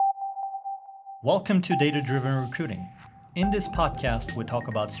Welcome to Data Driven Recruiting. In this podcast, we talk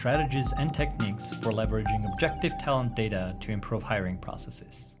about strategies and techniques for leveraging objective talent data to improve hiring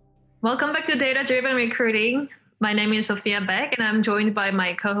processes. Welcome back to Data Driven Recruiting. My name is Sophia Beck, and I'm joined by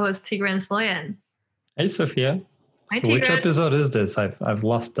my co-host Tigran Sloyan. Hey, Sophia. Hi, So which Tigran. episode is this? I've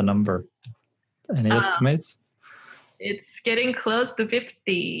lost the number. Any estimates? It's getting close to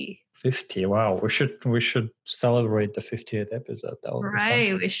 50. 50. Wow. We should celebrate the 50th episode. That would be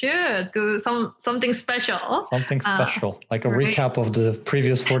Right, we should do something special. Something special, like a right. recap of the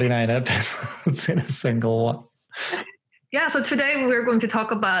previous 49 episodes in a single one. Yeah, so today we're going to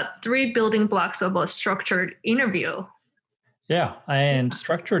talk about 3 building blocks of a structured interview. Yeah, and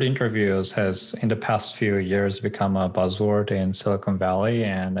structured interviews has in the past few years become a buzzword in Silicon Valley,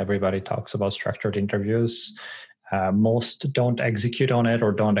 and everybody talks about structured interviews. Most don't execute on it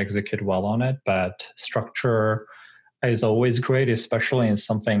or don't execute well on it, but structure is always great, especially in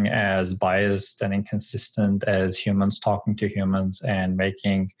something as biased and inconsistent as humans talking to humans and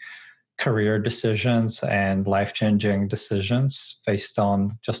making career decisions and life-changing decisions based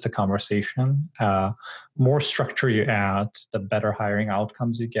on just a conversation. More structure you add, the better hiring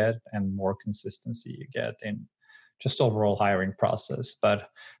outcomes you get and more consistency you get in just overall hiring process.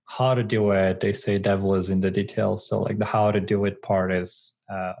 But how to do it, they say devil is in the details. So like the how to do it part is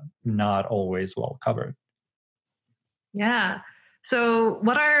not always well covered. Yeah. So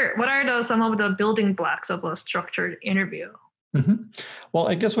what are some of the building blocks of a structured interview? Mm-hmm. Well,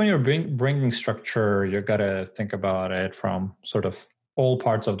 I guess when you're bringing structure, you got to think about it from sort of all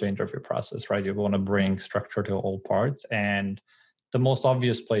parts of the interview process, right? You want to bring structure to all parts. And the most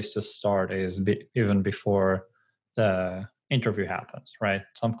obvious place to start is even before the interview happens, right?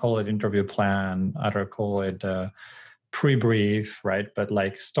 Some call it interview plan, others call it pre-brief, right? But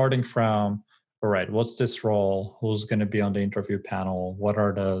like starting from, all right, what's this role? Who's going to be on the interview panel? What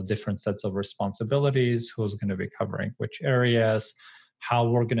are the different sets of responsibilities? Who's going to be covering which areas? How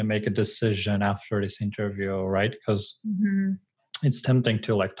we're going to make a decision after this interview, right? Because it's tempting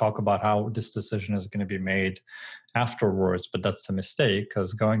to like talk about how this decision is going to be made afterwards, but that's a mistake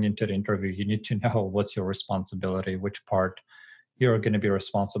because going into the interview, you need to know what's your responsibility, which part you're going to be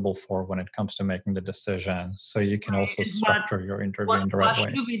responsible for when it comes to making the decision. So you can also structure your interview in the right way.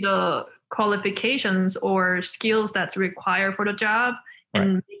 What should be the qualifications or skills that's required for the job,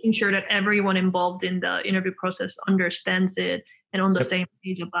 and making sure that everyone involved in the interview process understands it and on the same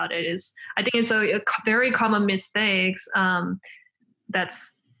page about it is, I think it's a very common mistakes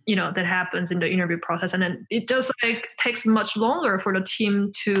that happens in the interview process. And then it just like takes much longer for the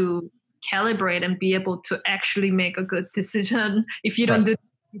team to calibrate and be able to actually make a good decision if you don't do it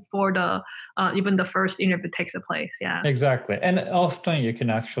before even the first interview takes place. Yeah, exactly. And often you can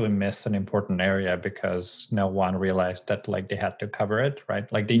actually miss an important area because no one realized that like they had to cover it,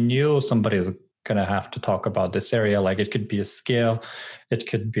 right? Like they knew somebody is going to have to talk about this area. Like it could be a skill, it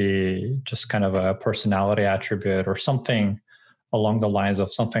could be just kind of a personality attribute or something along the lines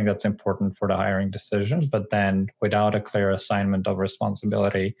of something that's important for the hiring decision. But then without a clear assignment of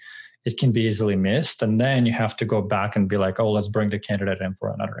responsibility, it can be easily missed. And then you have to go back and be like, oh, let's bring the candidate in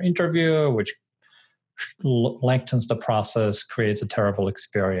for another interview, which lengthens the process, creates a terrible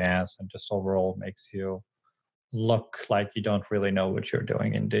experience, and just overall makes you look like you don't really know what you're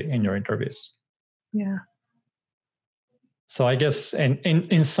doing in your interviews. Yeah. So I guess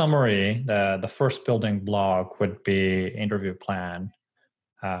in summary, the first building block would be interview plan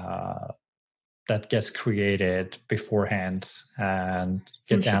that gets created beforehand and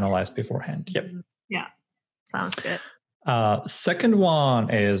gets analyzed beforehand. Yep. Yeah. Sounds good. Second one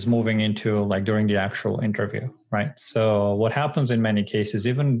is moving into like during the actual interview, right? So what happens in many cases,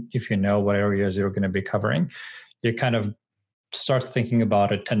 even if you know what areas you're going to be covering, you kind of start thinking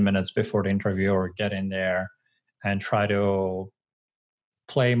about it 10 minutes before the interview or get in there and try to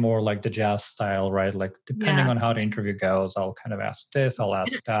play more like the jazz style, right? Like depending on how the interview goes, I'll kind of ask this, I'll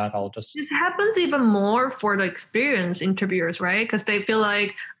ask that, This happens even more for the experienced interviewers, right? Because they feel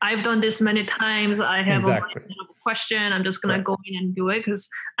like I've done this many times, I have a question, I'm just going to go in and do it because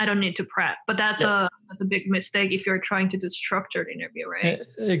I don't need to prep. But that's a big mistake if you're trying to do structured interview, right?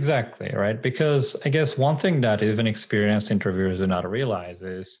 Exactly, right? Because I guess one thing that even experienced interviewers do not realize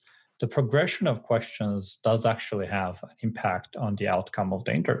is the progression of questions does actually have an impact on the outcome of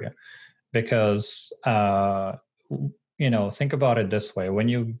the interview. Because, think about it this way.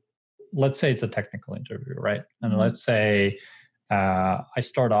 Let's say it's a technical interview, right? And let's say I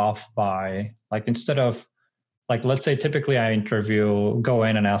start off by, like, instead of, Like, let's say typically I go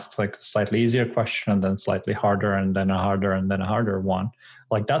in and ask like a slightly easier question and then slightly harder and then a harder and then a harder one.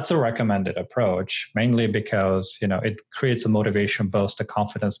 Like that's a recommended approach, mainly because, it creates a motivation boost, a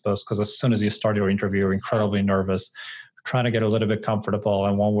confidence boost, because as soon as you start your interview, you're incredibly nervous, trying to get a little bit comfortable.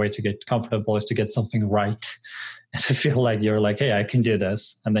 And one way to get comfortable is to get something right and to feel like you're like, hey, I can do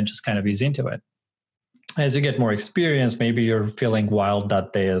this, and then just kind of ease into it. As you get more experience, maybe you're feeling wild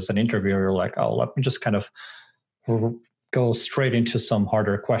that day as an interviewer, you're like, oh, let me just kind of go straight into some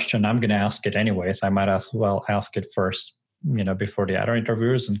harder question. I'm going to ask it anyways. I might as well ask it first, before the other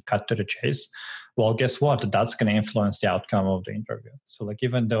interviewers, and cut to the chase. Well, guess what? That's going to influence the outcome of the interview. So like,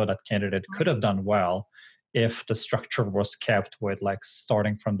 even though that candidate could have done well, if the structure was kept with like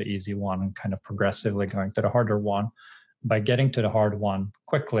starting from the easy one and kind of progressively going to the harder one, by getting to the hard one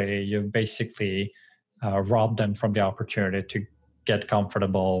quickly, you basically rob them from the opportunity to get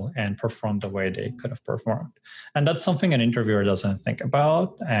comfortable and perform the way they could have performed. And that's something an interviewer doesn't think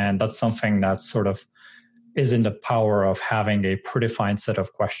about. And that's something that sort of is in the power of having a predefined set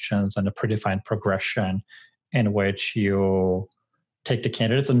of questions and a predefined progression in which you take the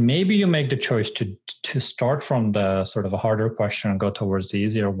candidates, and maybe you make the choice to start from the sort of a harder question and go towards the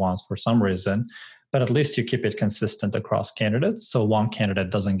easier ones for some reason, but at least you keep it consistent across candidates, so one candidate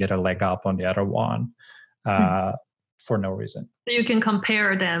doesn't get a leg up on the other one for no reason. So you can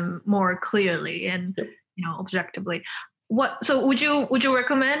compare them more clearly and objectively. So would you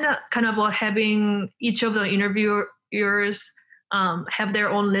recommend kind of having each of the interviewers have their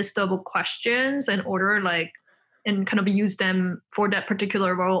own list of questions and order, like, and kind of use them for that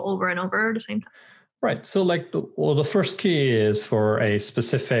particular role over and over at the same time? Right. So like, the first key is for a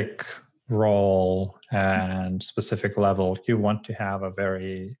specific role and specific level, you want to have a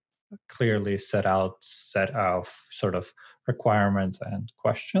very clearly set of sort of requirements and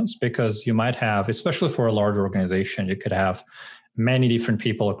questions, because you might have, especially for a large organization, you could have many different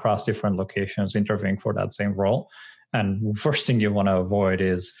people across different locations interviewing for that same role. And first thing you want to avoid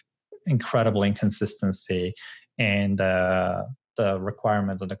is incredible inconsistency in the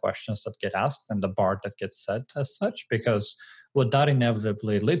requirements and the questions that get asked and the bar that gets set as such, because what that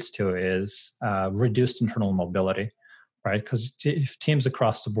inevitably leads to is reduced internal mobility, right? Because if teams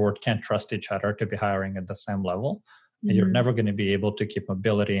across the board can't trust each other to be hiring at the same level, you're never going to be able to keep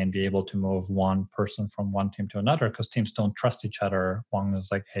mobility and be able to move one person from one team to another, because teams don't trust each other. One is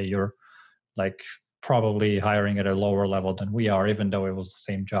like, hey, you're like probably hiring at a lower level than we are, even though it was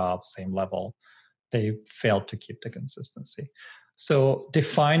the same job, same level. They failed to keep the consistency. So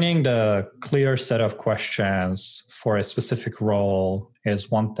defining the clear set of questions for a specific role is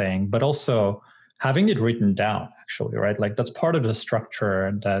one thing, but also having it written down, actually, right? Like that's part of the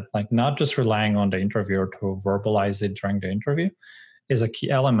structure, that like not just relying on the interviewer to verbalize it during the interview is a key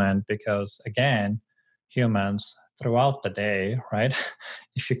element, because again, humans throughout the day, right?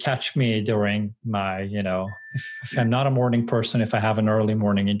 If you catch me during my, if I'm not a morning person, if I have an early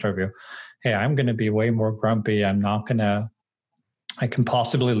morning interview, hey, I'm going to be way more grumpy. I can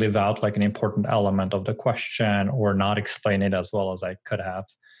possibly leave out like an important element of the question or not explain it as well as I could have,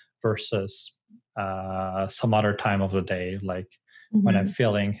 versus some other time of the day, like when I'm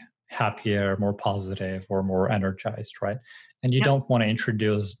feeling happier, more positive, or more energized, right? And you don't want to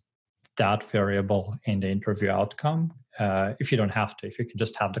introduce that variable in the interview outcome if you don't have to, if you can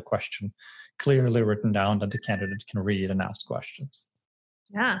just have the question clearly written down that the candidate can read and ask questions.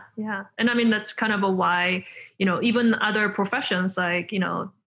 Yeah. And I mean, that's kind of a why, even other professions, like,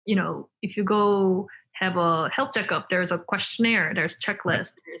 if you go have a health checkup, there's a questionnaire, there's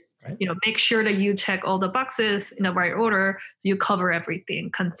checklist, there's, make sure that you check all the boxes in the right order, so you cover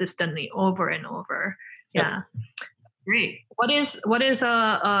everything consistently over and over. Yeah. Great. What is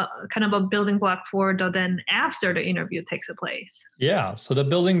a kind of a building block for then after the interview takes place? Yeah. So the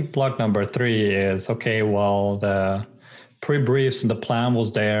building block number 3 is, okay, well, the pre-briefs and the plan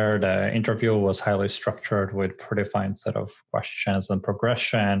was there. The interview was highly structured with predefined set of questions and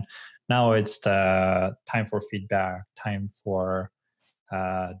progression. Now it's the time for feedback, time for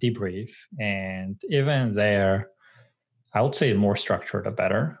debrief. And even there, I would say more structured the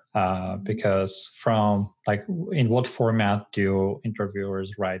better, because from like, in what format do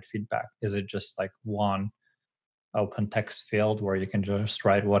interviewers write feedback? Is it just like one open text field where you can just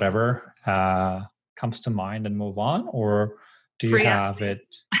write whatever comes to mind and move on? Or do you have it?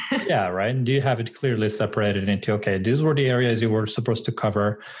 Yeah, right. Do you have it clearly separated into, okay, these were the areas you were supposed to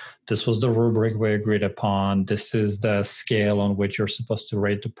cover. This was the rubric we agreed upon. This is the scale on which you're supposed to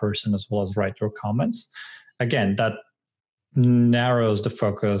rate the person, as well as write your comments. Again, that narrows the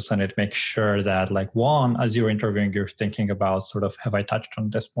focus, and it makes sure that, like, one, as you're interviewing, you're thinking about sort of, have I touched on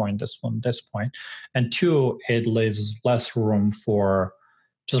this point, this one, this point? And two, it leaves less room for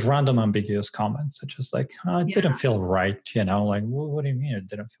just random ambiguous comments, such as like, it didn't feel right, like, what do you mean it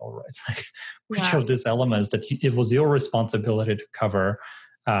didn't feel right? Like, which of these elements that it was your responsibility to cover,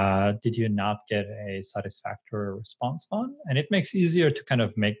 did you not get a satisfactory response on? And it makes it easier to kind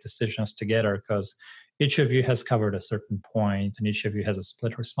of make decisions together, because each of you has covered a certain point and each of you has a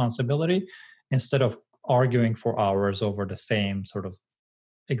split responsibility, instead of arguing for hours over the same sort of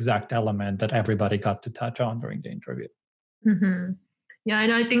exact element that everybody got to touch on during the interview. Mm-hmm. Yeah,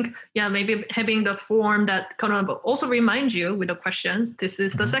 and I think, maybe having the form that kind of also reminds you with the questions, this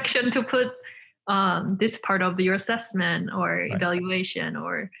is the section to put this part of your assessment or evaluation,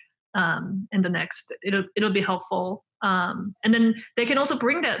 or in the next, it'll be helpful. And then they can also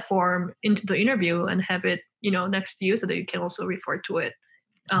bring that form into the interview and have it, next to you, so that you can also refer to it.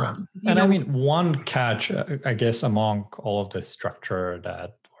 And I mean, one catch, I guess, among all of the structure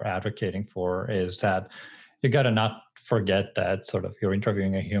that we're advocating for is that you got to not forget that sort of you're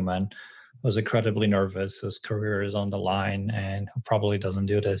interviewing a human who's incredibly nervous, whose career is on the line, and who probably doesn't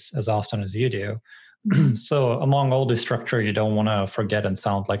do this as often as you do. So among all this structure, you don't want to forget and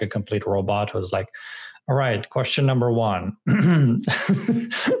sound like a complete robot who's like, all right, question number 1.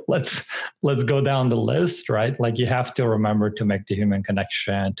 let's go down the list, right? Like, you have to remember to make the human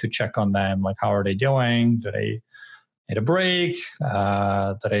connection, to check on them. Like, how are they doing? Do they need a break?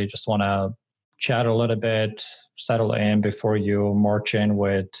 Do they just want to chat a little bit, settle in before you march in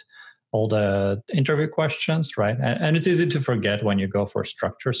with all the interview questions, right? And it's easy to forget when you go for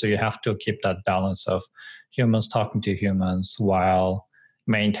structure. So you have to keep that balance of humans talking to humans while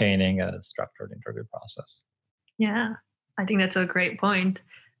maintaining a structured interview process. Yeah, I think that's a great point.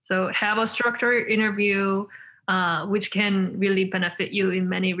 So have a structured interview, which can really benefit you in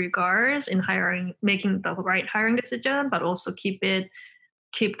many regards in making the right hiring decision, but also keep the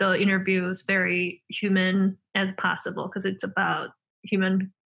interviews very human as possible, because it's about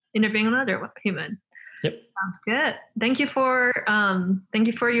human interviewing another human. Yep. Sounds good. Thank you for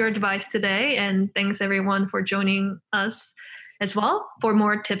your advice today, and thanks everyone for joining us as well. For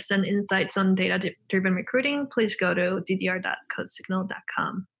more tips and insights on data-driven recruiting, please go to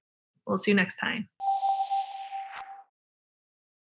ddr.codesignal.com. We'll see you next time.